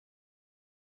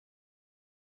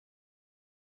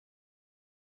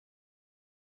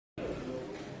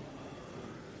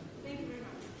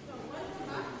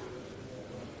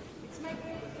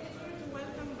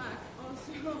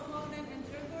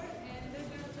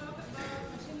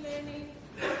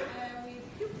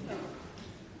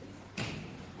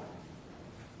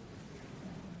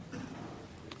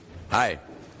Hi.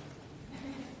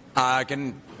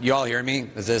 Can you all hear me?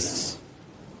 Is this...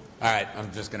 All right,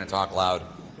 I'm just going to talk loud.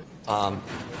 For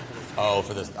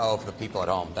the people at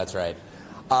home. That's right.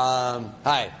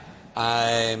 Hi,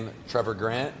 I'm Trevor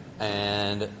Grant,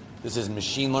 and this is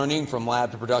machine learning from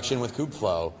lab to production with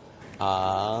Kubeflow.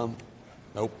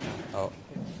 Nope. Oh. All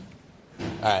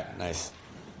right, nice.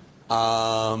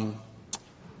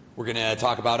 We're going to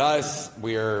talk about us.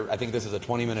 I think this is a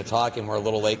 20-minute talk, and we're a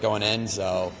little late going in,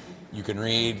 so you can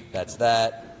read. That's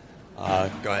that. Go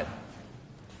ahead.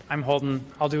 I'm Holden.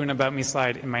 I'll do an About Me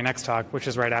slide in my next talk, which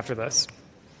is right after this.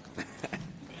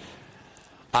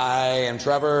 I am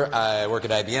Trevor. I work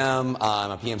at IBM.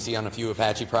 I'm a PMC on a few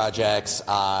Apache projects.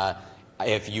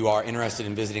 If you are interested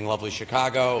in visiting lovely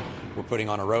Chicago, we're putting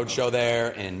on a roadshow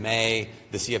there in May.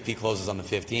 The CFP closes on the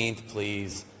 15th.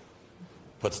 Please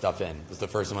put stuff in. This is the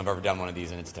first time I've ever done one of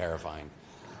these, and it's terrifying.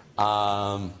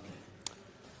 So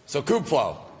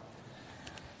Kubeflow.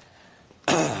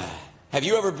 Have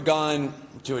you ever gone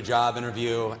to a job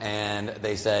interview and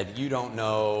they said, you don't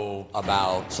know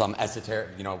about some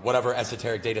esoteric, whatever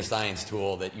esoteric data science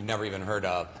tool that you've never even heard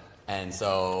of, and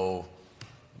so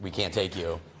we can't take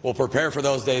you? Well, prepare for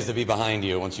those days to be behind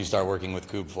you once you start working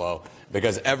with Kubeflow,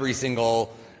 because every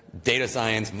single data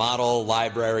science model,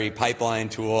 library, pipeline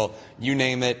tool, you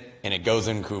name it, and it goes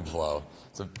in Kubeflow.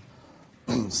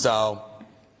 So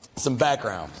some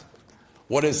background.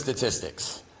 What is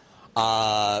statistics?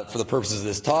 For the purposes of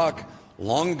this talk,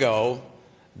 long ago,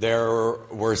 there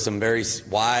were some very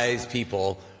wise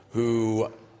people who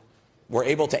were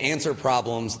able to answer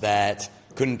problems that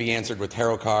couldn't be answered with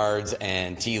tarot cards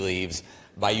and tea leaves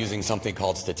by using something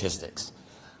called statistics.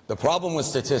 The problem with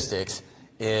statistics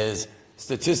is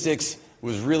statistics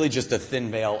was really just a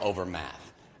thin veil over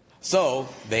math. So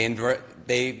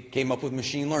they came up with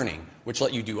machine learning, which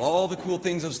let you do all the cool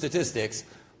things of statistics,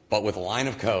 but with a line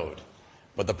of code.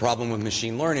 But the problem with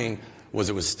machine learning was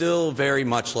it was still very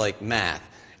much like math.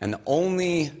 And the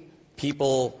only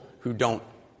people who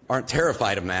aren't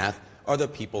terrified of math are the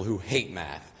people who hate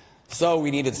math. So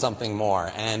we needed something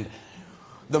more. And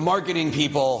the marketing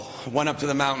people went up to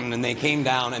the mountain and they came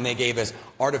down and they gave us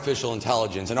artificial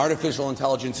intelligence. And artificial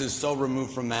intelligence is so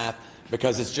removed from math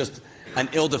because it's just an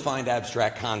ill-defined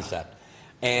abstract concept.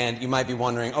 And you might be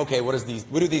wondering, okay, what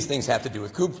do these things have to do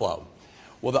with Kubeflow?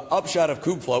 Well, the upshot of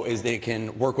Kubeflow is they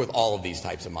can work with all of these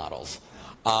types of models.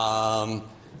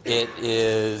 It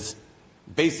is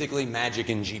basically magic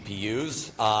in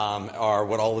GPUs are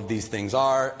what all of these things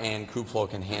are, and Kubeflow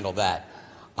can handle that.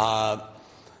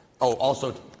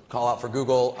 Also call out for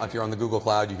Google. If you're on the Google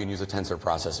Cloud, you can use a tensor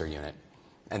processor unit,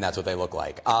 and that's what they look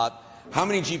like. How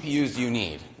many GPUs do you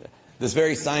need? This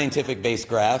very scientific-based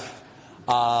graph,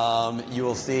 you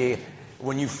will see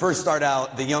when you first start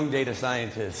out, the young data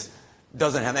scientist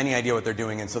doesn't have any idea what they're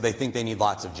doing, and so they think they need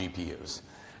lots of GPUs.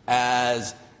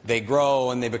 As they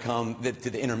grow and they become to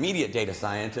the intermediate data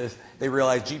scientists, they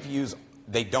realize GPUs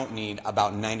they don't need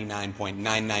about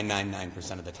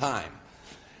 99.9999% of the time.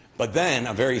 But then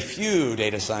a very few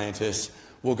data scientists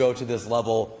will go to this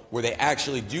level where they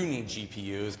actually do need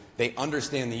GPUs, they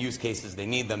understand the use cases they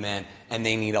need them in, and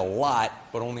they need a lot,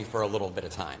 but only for a little bit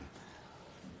of time.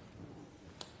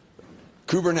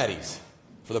 Kubernetes,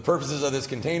 for the purposes of this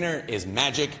container, is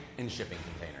magic in shipping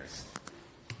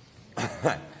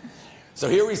containers. So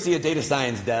here we see a data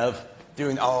science dev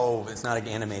doing, it's not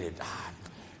animated.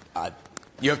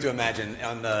 You have to imagine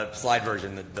on the slide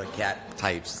version the cat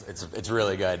types. It's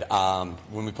really good.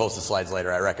 When we post the slides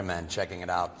later, I recommend checking it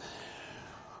out.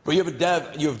 But you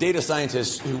have data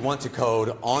scientists who want to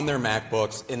code on their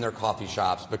MacBooks in their coffee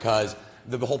shops, because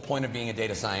the whole point of being a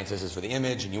data scientist is for the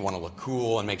image, and you want to look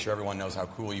cool and make sure everyone knows how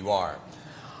cool you are.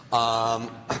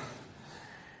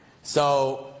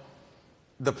 So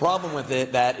the problem with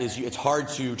that is it's hard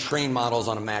to train models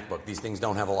on a MacBook. These things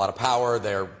don't have a lot of power.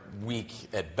 They're weak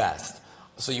at best.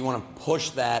 So you want to push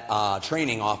that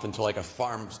training off into like a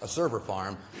server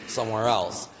farm somewhere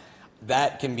else.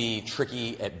 That can be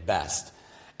tricky at best.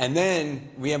 And then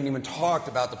we haven't even talked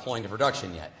about deploying to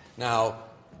production yet. Now,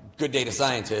 good data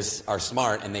scientists are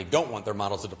smart, and they don't want their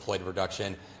models to deploy to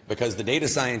production, because the data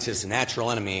scientist's natural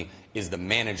enemy is the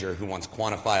manager who wants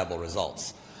quantifiable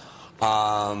results.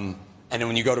 And then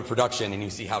when you go to production and you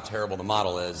see how terrible the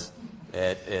model is,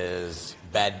 it's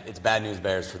bad news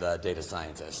bears for the data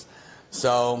scientists.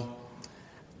 So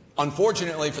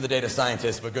unfortunately for the data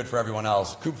scientists, but good for everyone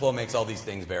else, Kubeflow makes all these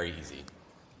things very easy.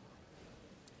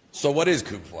 So what is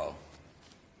Kubeflow?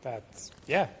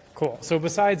 Cool. So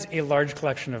besides a large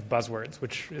collection of buzzwords,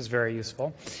 which is very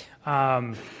useful,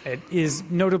 it is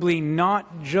notably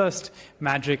not just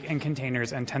magic and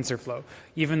containers and TensorFlow,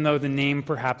 even though the name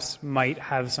perhaps might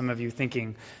have some of you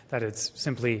thinking that it's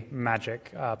simply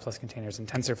magic plus containers and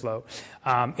TensorFlow.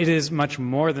 It is much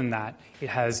more than that. It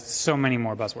has so many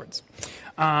more buzzwords.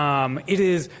 It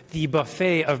is the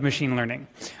buffet of machine learning.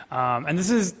 And this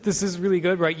is really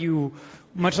good, right?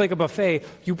 Much like a buffet,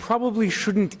 you probably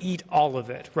shouldn't eat all of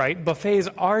it, right? Buffets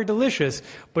are delicious,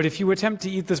 but if you attempt to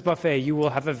eat this buffet, you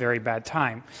will have a very bad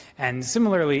time. And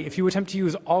similarly, if you attempt to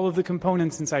use all of the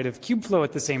components inside of Kubeflow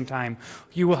at the same time,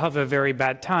 you will have a very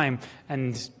bad time,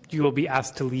 and you will be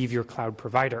asked to leave your cloud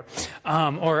provider.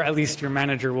 Or at least your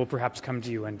manager will perhaps come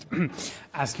to you and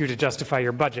ask you to justify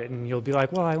your budget, and you'll be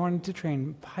like, well, I wanted to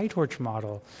train PyTorch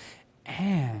model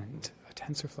and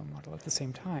TensorFlow model at the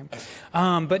same time.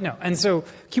 But no, and so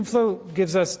Kubeflow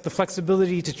gives us the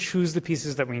flexibility to choose the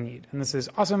pieces that we need, and this is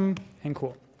awesome and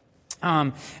cool.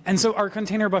 And so our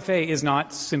container buffet is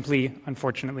not simply,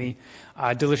 unfortunately,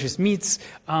 delicious meats.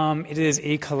 It is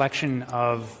a collection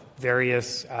of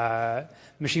various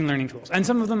machine learning tools. And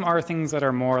some of them are things that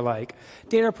are more like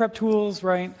data prep tools,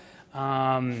 right?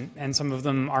 And some of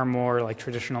them are more like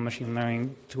traditional machine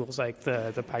learning tools like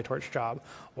the PyTorch job,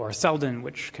 or Selden,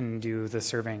 which can do the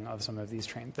serving of some of these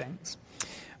trained things.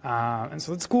 And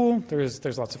so it's cool.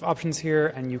 There's lots of options here,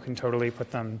 and you can totally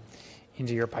put them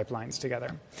into your pipelines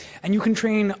together. And you can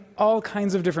train all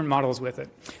kinds of different models with it.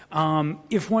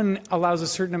 If one allows a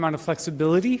certain amount of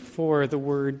flexibility for the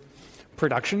word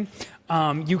production,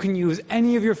 you can use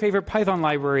any of your favorite Python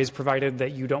libraries, provided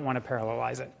that you don't want to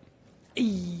parallelize it.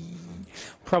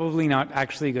 Probably not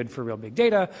actually good for real big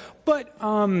data, but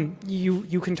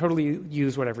you can totally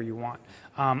use whatever you want.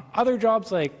 Other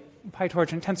jobs like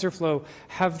PyTorch and TensorFlow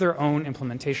have their own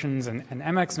implementations, and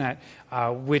MXNet,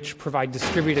 which provide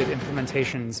distributed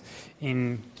implementations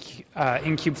in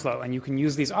Kubeflow. And you can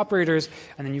use these operators,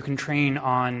 and then you can train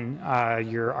on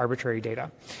your arbitrary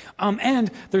data. And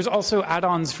there's also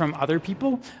add-ons from other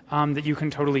people that you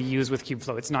can totally use with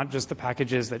Kubeflow. It's not just the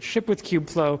packages that ship with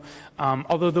Kubeflow,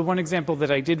 although the one example that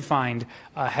I did find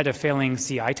had a failing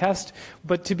CI test.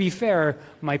 But to be fair,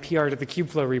 my PR to the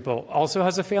Kubeflow repo also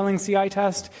has a failing CI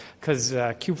test, because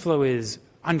Kubeflow is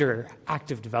under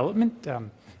active development,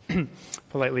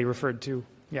 politely referred to,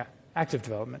 yeah, active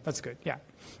development. That's good, yeah.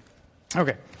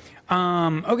 Okay,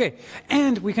 okay,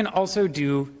 and we can also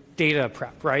do data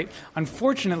prep, right?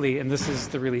 Unfortunately, and this is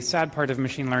the really sad part of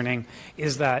machine learning,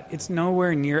 is that it's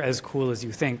nowhere near as cool as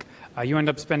you think. You end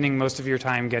up spending most of your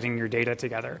time getting your data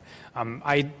together.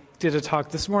 I did a talk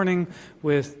this morning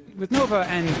with Nova,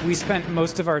 and we spent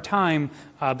most of our time,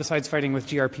 besides fighting with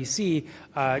gRPC,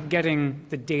 getting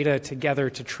the data together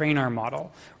to train our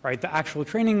model, right? The actual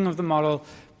training of the model,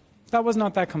 that was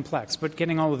not that complex, but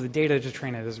getting all of the data to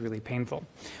train it is really painful.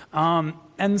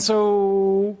 And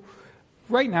so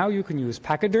right now you can use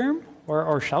Pachyderm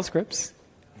or shell scripts.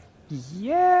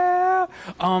 Yeah.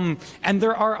 And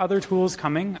there are other tools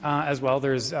coming as well.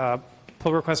 There's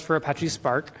pull request for Apache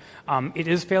Spark. It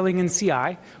is failing in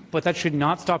CI, but that should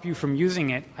not stop you from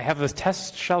using it. I have a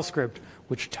test shell script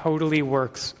which totally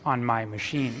works on my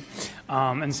machine.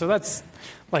 And so that's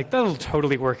that'll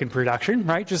totally work in production,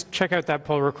 right? Just check out that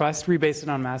pull request, rebase it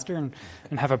on master, and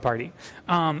have a party.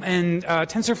 And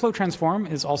TensorFlow Transform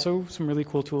is also some really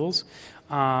cool tools.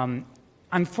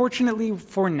 Unfortunately,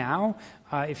 for now,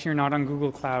 if you're not on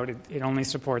Google Cloud, it only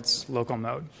supports local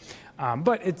mode.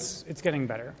 But it's getting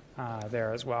better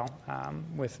there as well,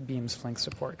 with Beam's Flink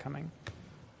support coming.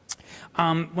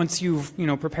 Once you've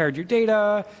prepared your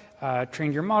data,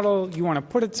 trained your model, you want to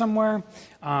put it somewhere,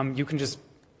 you can just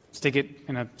stick it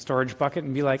in a storage bucket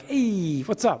and be like, hey,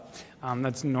 what's up?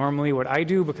 That's normally what I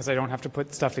do because I don't have to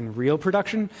put stuff in real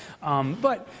production.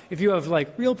 But if you have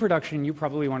real production, you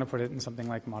probably want to put it in something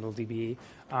like ModelDB.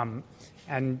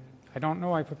 And I don't know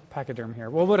why I put Pachyderm here.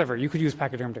 Well, whatever. You could use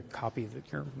Pachyderm to copy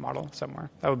your model somewhere.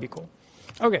 That would be cool.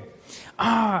 Okay.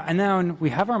 And then we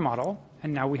have our model,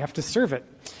 and now we have to serve it.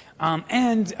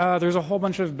 And there's a whole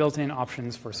bunch of built-in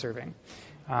options for serving.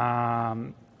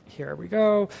 Here we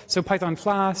go. So Python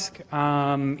Flask,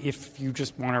 if you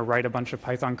just want to write a bunch of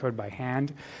Python code by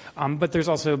hand. But there's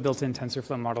also built-in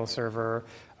TensorFlow model server,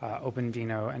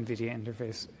 OpenVINO, NVIDIA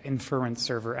interface, inference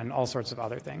server, and all sorts of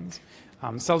other things.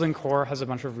 Selden Core has a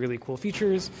bunch of really cool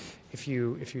features if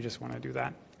you just want to do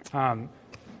that.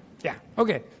 Yeah,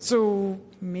 okay, so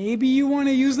maybe you want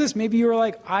to use this. Maybe you're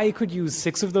like, I could use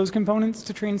 6 of those components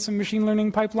to train some machine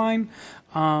learning pipeline,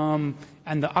 and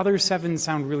the other 7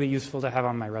 sound really useful to have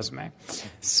on my resume.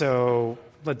 So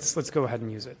let's go ahead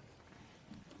and use it.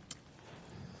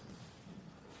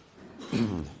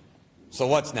 So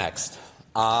what's next?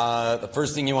 The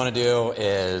first thing you want to do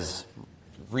is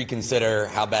reconsider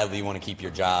how badly you want to keep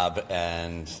your job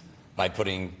and by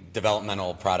putting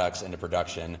developmental products into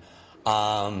production.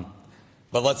 But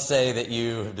let's say that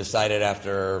you have decided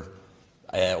after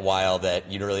a while that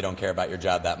you really don't care about your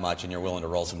job that much and you're willing to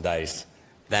roll some dice.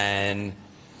 Then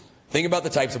think about the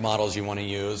types of models you want to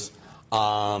use.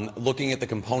 Looking at the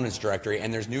components directory,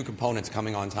 and there's new components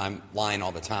coming online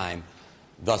all the time.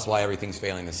 Thus why everything's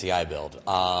failing the CI build.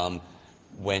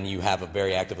 When you have a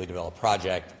very actively developed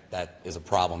project, that is a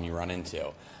problem you run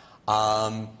into.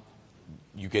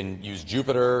 You can use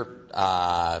Jupyter,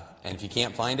 and if you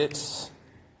can't find it,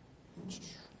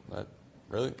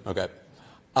 really? Okay.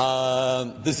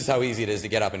 This is how easy it is to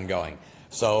get up and going.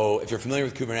 So if you're familiar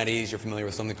with Kubernetes, you're familiar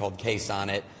with something called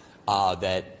KSonnet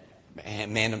that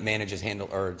manages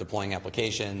deploying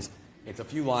applications. It's a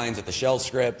few lines at the shell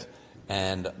script,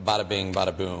 and bada bing,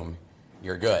 bada boom,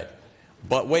 you're good.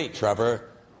 But wait, Trevor,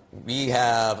 we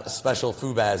have a special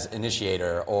Fubaz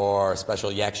initiator or a special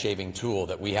yak shaving tool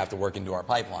that we have to work into our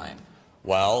pipeline.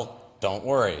 Well, don't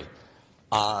worry.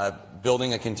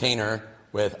 Building a container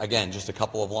with, again, just a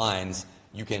couple of lines,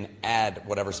 you can add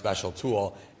whatever special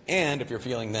tool, and if you're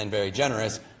feeling then very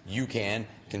generous, you can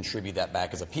contribute that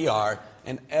back as a PR,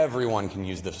 and everyone can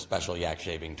use the special yak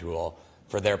shaving tool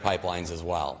for their pipelines as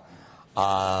well.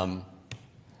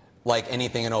 Like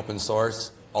anything in open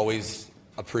source, always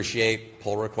appreciate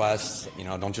pull requests.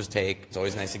 Don't just take. It's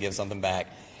always nice to give something back.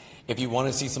 If you want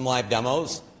to see some live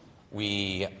demos,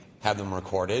 we have them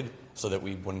recorded so that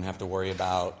we wouldn't have to worry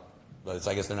about, but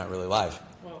I guess they're not really live.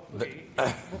 Well,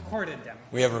 recorded demos.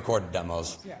 We have recorded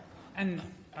demos. Yeah, and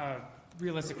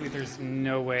realistically, there's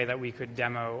no way that we could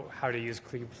demo how to use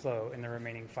Kubeflow in the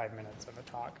remaining 5 minutes of a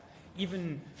talk.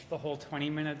 Even the whole 20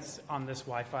 minutes on this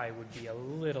Wi-Fi would be a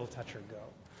little touch or go.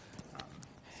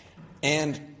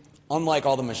 And unlike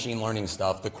all the machine learning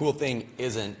stuff, the cool thing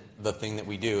isn't the thing that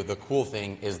we do. The cool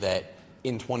thing is that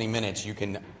in 20 minutes, you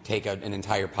can take an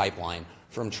entire pipeline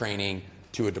from training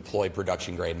to a deployed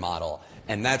production grade model.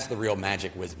 And that's the real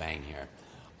magic whiz bang here.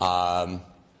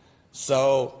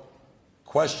 So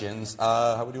questions,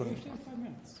 how we doing? 5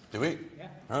 minutes. Do we?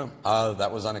 Yeah. Oh,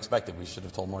 that was unexpected. We should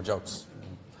have told more jokes.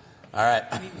 All right.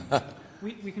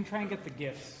 We can try and get the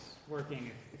GIFs working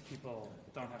if people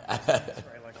don't have questions,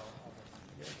 right? Like I'll work on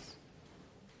the GIFs.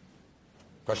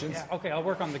 Questions? Yeah, okay, I'll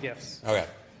work on the GIFs. Okay.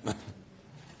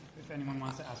 If anyone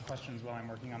wants to ask questions while I'm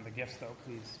working on the GIFs, though,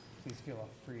 please feel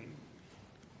free.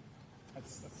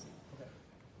 That's okay.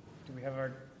 Do we have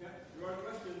our... Yeah, you have a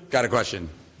question? Got a question.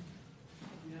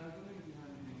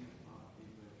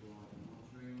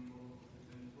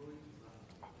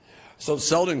 So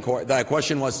Selden Core, the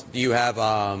question was, do you have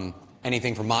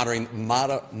anything for monitoring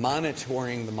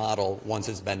the model once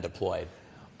it's been deployed?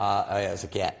 As a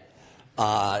cat.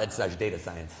 It's data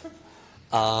science.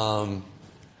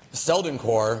 Selden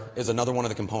Core is another one of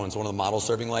the components, one of the model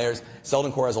serving layers.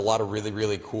 Selden Core has a lot of really,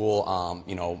 really cool,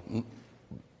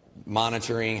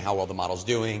 monitoring how well the model's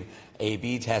doing,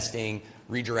 A/B testing,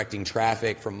 redirecting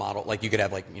traffic from model. Like you could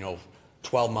have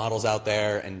 12 models out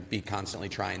there and be constantly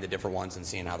trying the different ones and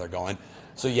seeing how they're going.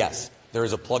 So yes, there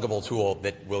is a pluggable tool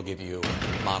that will give you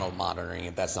model monitoring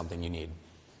if that's something you need.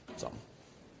 So,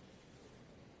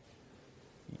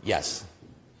 yes.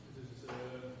 This is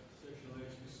section on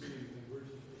HPC and where's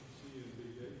HPC and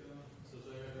big data. So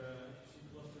they have a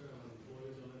HPC cluster and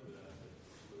employees on it.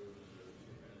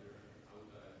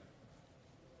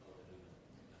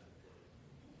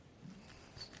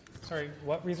 Sorry,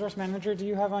 what resource manager do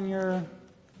you have on your...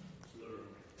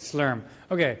 Slurm.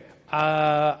 Okay.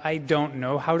 I don't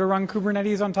know how to run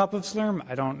Kubernetes on top of Slurm.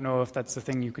 I don't know if that's the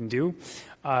thing you can do.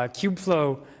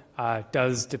 Kubeflow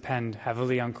does depend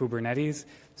heavily on Kubernetes.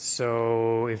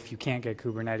 So if you can't get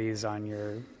Kubernetes on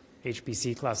your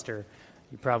HPC cluster,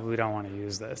 you probably don't want to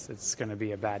use this. It's going to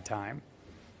be a bad time.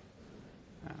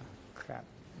 Oh, crap.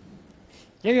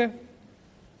 Yeah.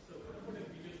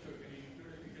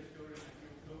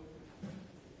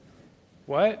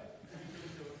 What?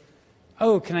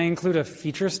 Oh, can I include a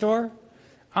feature store?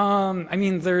 I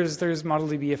mean, there's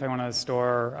ModelDB if I want to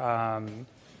store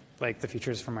like the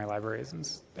features from my libraries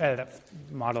and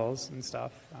models and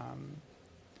stuff.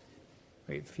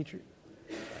 Wait, feature?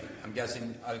 I'm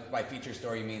guessing by feature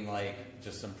store you mean like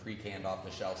just some pre-canned off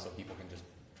the shelf so people can just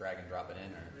drag and drop it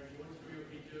in, or?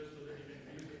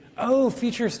 Oh,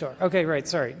 feature store. Okay, right.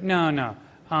 Sorry. No.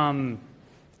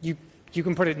 You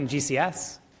can put it in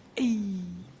GCS.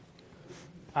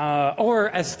 Or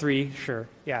S3, sure,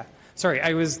 yeah. Sorry,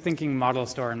 I was thinking model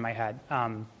store in my head.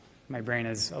 My brain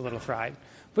is a little fried.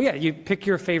 But yeah, you pick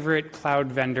your favorite cloud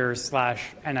vendor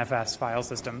 /NFS file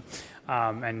system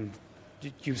and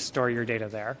you store your data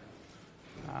there.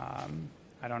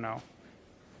 I don't know.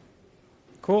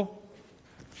 Cool.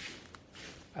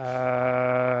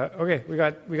 Okay, we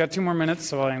got 2 more minutes,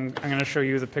 so I'm going to show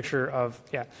you the picture of,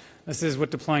 this is what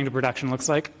deploying to production looks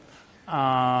like.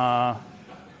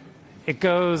 It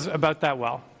goes about that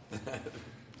well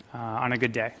on a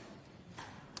good day.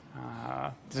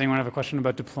 Does anyone have a question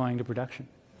about deploying to production?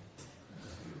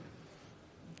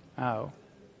 Oh.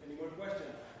 Any more questions?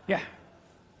 Yeah.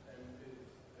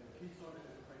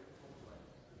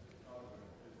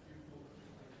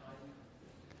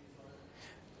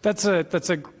 That's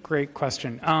a great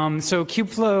question. So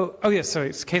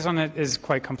Kubeflow, case on it is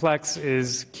quite complex.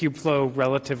 Is Kubeflow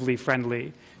relatively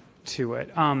friendly to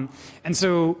it? And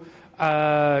so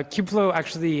Kubeflow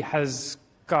actually has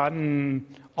gotten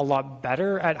a lot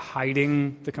better at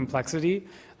hiding the complexity.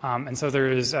 And so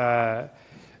there's the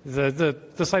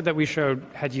slide that we showed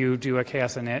had you do a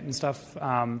KS init and stuff.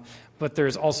 But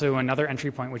there's also another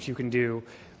entry point which you can do,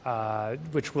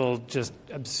 which will just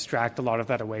abstract a lot of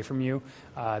that away from you.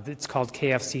 It's called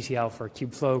KFCTL for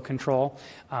Kubeflow control.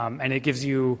 And it gives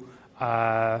you,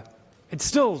 it's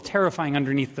still terrifying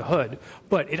underneath the hood,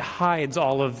 but it hides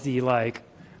all of the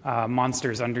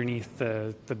monsters underneath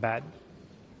the bed.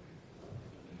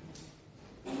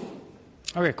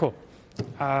 Okay, cool.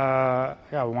 I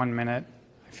got 1 minute.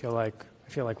 I feel like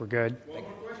we're good. One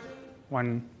more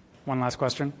question? One last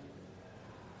question.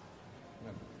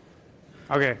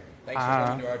 Okay. Thanks for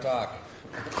coming to our talk.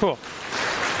 Cool.